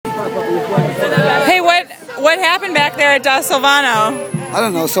What happened back there at DaSilvano? I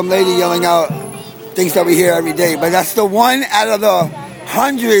don't know, some lady yelling out things that we hear every day, but that's the one out of the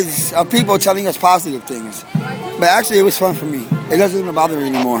hundreds of people telling us positive things. But actually, it was fun for me. It doesn't even bother me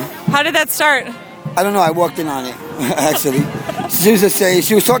anymore. How did that start? I don't know, I walked in on it, actually.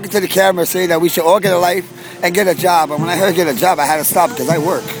 She was talking to the camera saying that we should all get a life and get a job. And when I heard get a job, I had to stop because I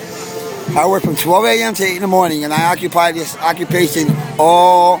work. I work from 12 a.m. to 8 in the morning, and I occupy this occupation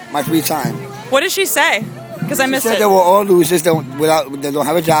all my free time. What did she say? Because I missed it. She said that we're all losers, they don't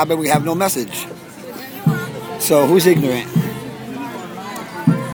have a job, and we have no message. So who's ignorant?